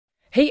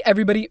Hey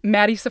everybody,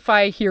 Maddie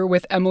Safai here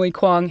with Emily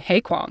Kwong. Hey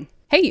Kwong.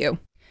 Hey you.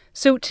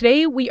 So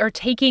today we are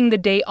taking the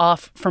day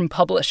off from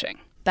publishing.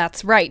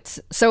 That's right.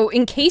 So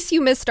in case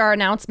you missed our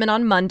announcement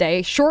on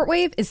Monday,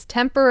 Shortwave is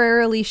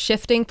temporarily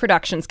shifting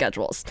production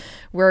schedules.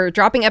 We're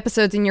dropping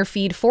episodes in your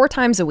feed 4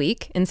 times a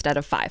week instead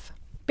of 5.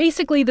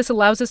 Basically, this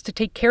allows us to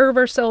take care of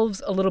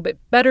ourselves a little bit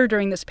better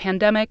during this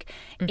pandemic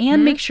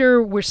and make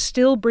sure we're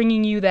still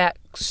bringing you that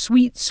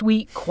sweet,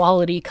 sweet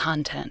quality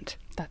content.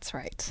 That's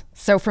right.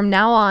 So from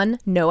now on,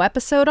 no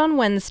episode on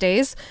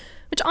Wednesdays,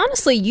 which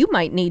honestly you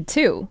might need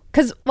too.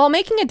 Because while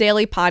making a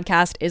daily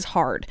podcast is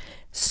hard,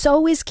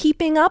 so is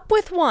keeping up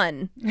with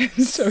one.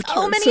 So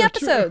many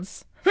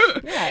episodes.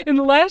 Yeah. In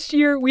the last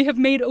year, we have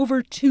made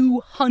over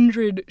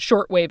 200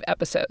 shortwave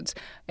episodes.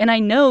 And I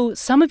know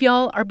some of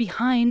y'all are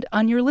behind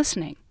on your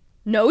listening.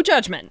 No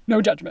judgment. No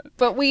judgment.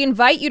 But we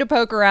invite you to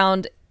poke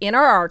around in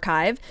our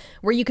archive,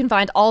 where you can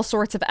find all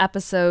sorts of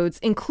episodes,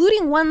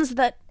 including ones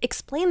that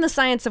explain the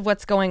science of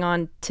what's going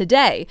on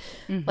today.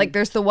 Like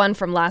there's the one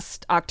from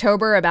last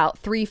October about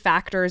 3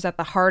 factors at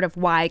the heart of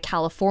why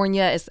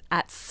California is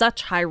at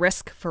such high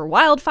risk for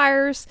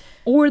wildfires.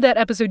 Or that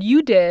episode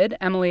you did,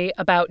 Emily,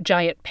 about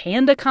giant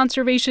panda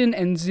conservation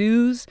and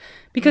zoos.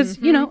 Because,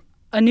 you know,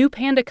 a new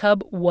panda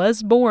cub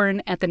was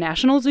born at the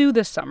National Zoo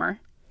this summer.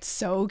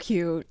 So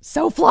cute.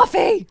 So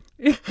fluffy.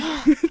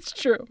 It's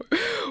true.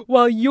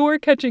 While you're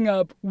catching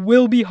up,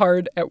 we'll be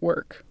hard at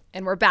work.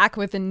 And we're back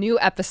with a new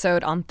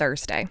episode on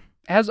Thursday.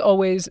 As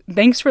always,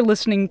 thanks for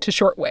listening to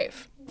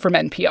Shortwave from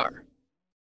NPR.